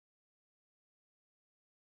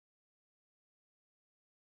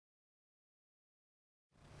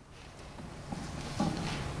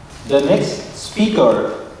The next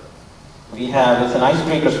speaker we have is an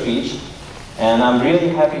icebreaker speech, and I'm really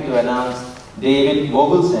happy to announce David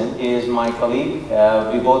Vogelson is my colleague.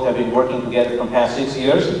 We both have been working together for the past 6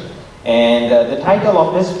 years, and the title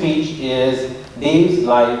of his speech is Dave's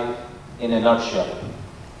Life in a Nutshell.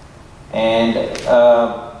 And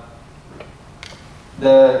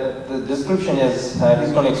the description is,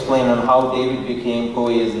 he's going to explain on how David became who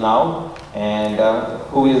he is now, and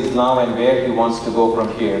who he is now and where he wants to go from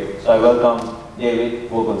here. So I welcome David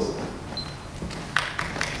Vogelson.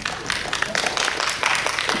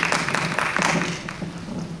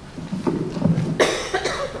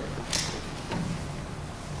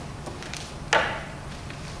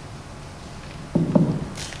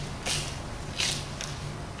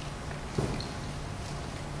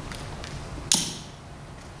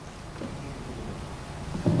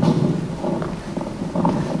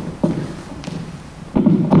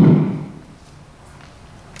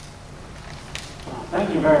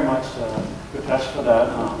 Thank you very much, Rupesh, for that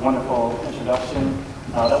wonderful introduction.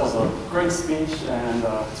 That was a great speech, and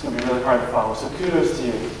it's going to be really hard to follow, so kudos to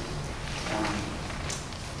you.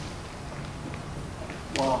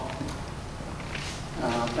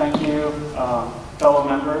 Thank you, fellow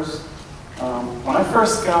members. When I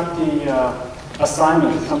first got the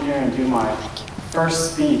assignment to come here and do my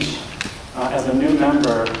first speech as a new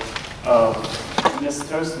member of this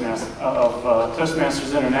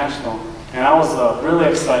Toastmasters International, and I was really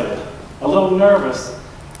excited, a little nervous,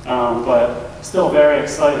 but still very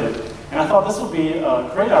excited. And I thought this would be a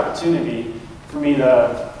great opportunity for me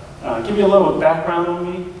to give you a little background on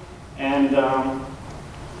me, and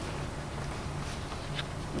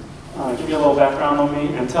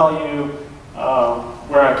tell you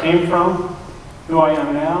where I came from, who I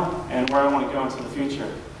am now, and where I want to go into the future.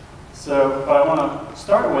 So what I want to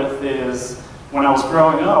start with is, when I was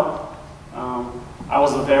growing up, I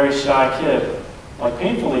was a very shy kid, like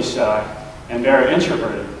painfully shy, and very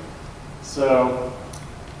introverted. So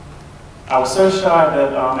I was so shy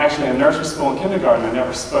that actually in nursery school and kindergarten I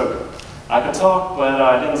never spoke. I could talk, but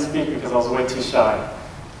I didn't speak because I was way too shy.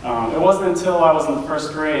 It wasn't until I was in the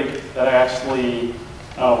first grade that I actually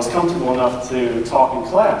was comfortable enough to talk in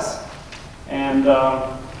class. And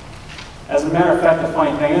as a matter of fact, the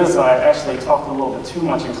funny thing is I actually talked a little bit too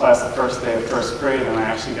much in class the first day of first grade, and I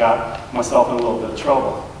actually got myself in a little bit of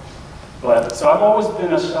trouble. So I've always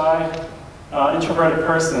been a shy, introverted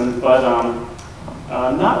person, but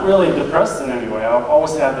not really depressed in any way. I've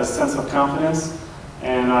always had this sense of confidence,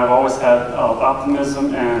 and I've always had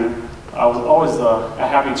optimism, and I was always a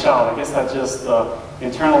happy child. I guess I just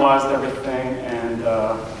internalized everything and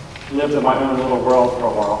lived in my own little world for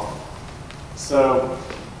a while. So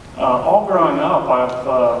all growing up,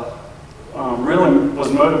 I really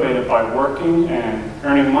was motivated by working and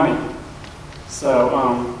earning money. So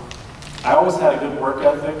I always had a good work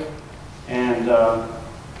ethic, and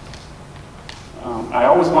I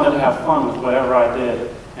always wanted to have fun with whatever I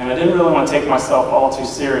did. And I didn't really want to take myself all too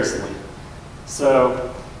seriously.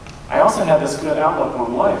 So I also had this good outlook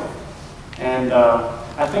on life. And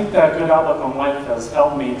I think that good outlook on life has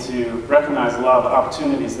helped me to recognize a lot of the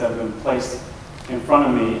opportunities that have been placed in front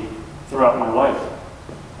of me throughout my life.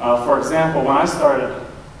 For example, when I started,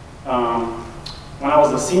 when I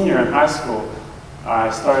was a senior in high school,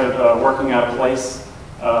 I started working at a place,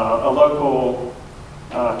 a local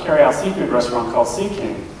carry-out seafood restaurant called Sea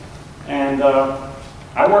King. And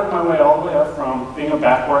I worked my way all the way up from being a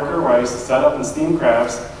back worker, where I used to set up and steam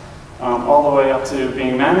crabs, all the way up to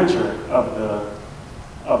being manager of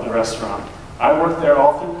the restaurant. I worked there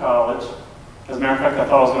all through college. As a matter of fact, I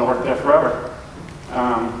thought I was going to work there forever.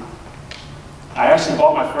 I actually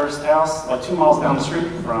bought my first house like 2 miles down the street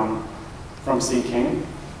from Sea King.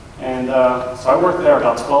 And so I worked there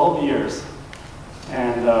about 12 years.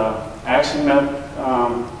 And I actually met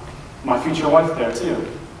my future wife there too.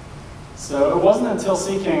 So it wasn't until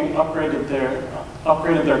Sea King upgraded their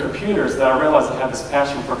computers that I realized I had this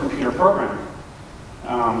passion for computer programming.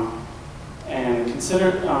 And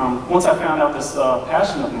once I found out this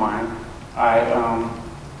passion of mine, I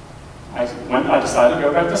decided to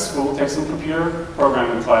go back to school, take some computer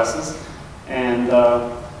programming classes, and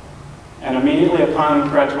immediately upon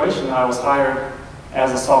graduation, I was hired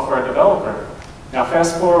as a software developer. Now,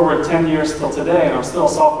 fast forward 10 years till today, and I'm still a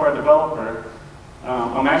software developer.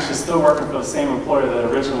 I'm actually still working for the same employer that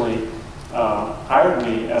originally hired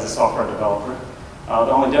me as a software developer.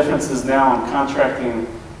 The only difference is now I'm contracting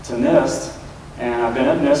to NIST, and I've been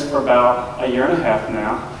at NIST for about 1.5 years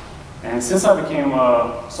now. And since I became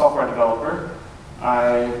a software developer,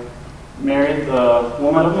 I married the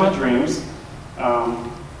woman of my dreams.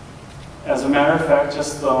 As a matter of fact,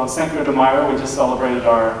 just on Cinco de Mayo, we just celebrated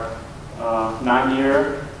our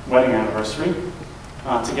 9-year wedding anniversary.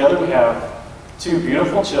 Together we have 2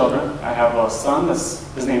 beautiful children. I have a son,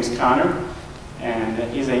 his name's Connor, and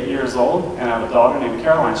he's 8 years old, and I have a daughter named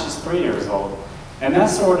Caroline, she's 3 years old. And that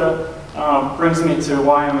sort of brings me to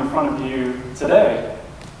why I'm in front of you today.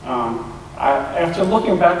 After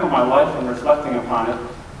looking back on my life and reflecting upon it,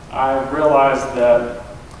 I realized that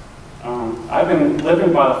I've been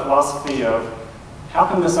living by the philosophy of how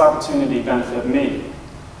can this opportunity benefit me?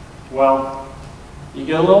 Well, you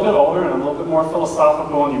get a little bit older and a little bit more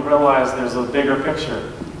philosophical and you realize there's a bigger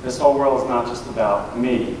picture. This whole world is not just about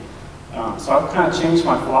me. So I've kind of changed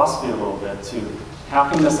my philosophy a little bit to how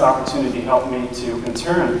can this opportunity help me to, in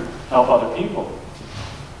turn, help other people?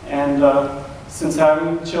 And since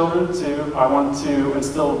having children too, I want to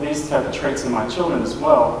instill these type of traits in my children as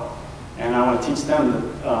well. And I want to teach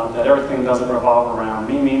them that everything doesn't revolve around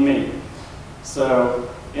me. So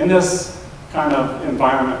in this kind of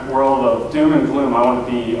environment, world of doom and gloom, I want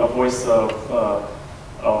to be a voice of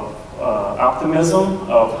optimism,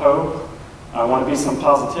 of hope. I want to be some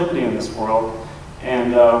positivity in this world.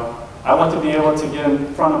 And I want to be able to get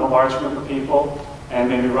in front of a large group of people and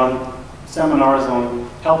maybe run seminars on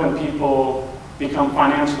helping people become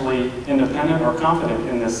financially independent or confident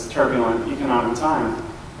in this turbulent economic time.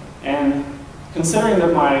 And considering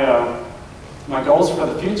that my goals for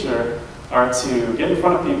the future are to get in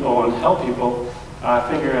front of people and help people, I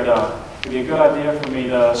figured it'd be a good idea for me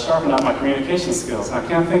to sharpen up my communication skills. And I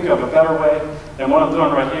can't think of a better way than what I'm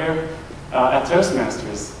doing right here at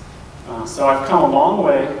Toastmasters. So I've come a long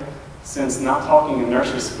way since not talking in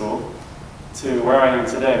nursery school to where I am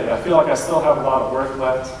today. But I feel like I still have a lot of work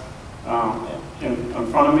left in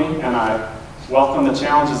front of me, and I welcome the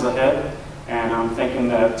challenges ahead. And I'm thinking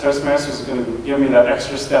that Toastmasters is going to give me that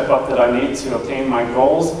extra step up that I need to obtain my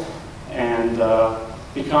goals and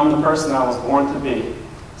become the person I was born to be.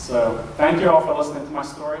 So thank you all for listening to my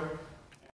story.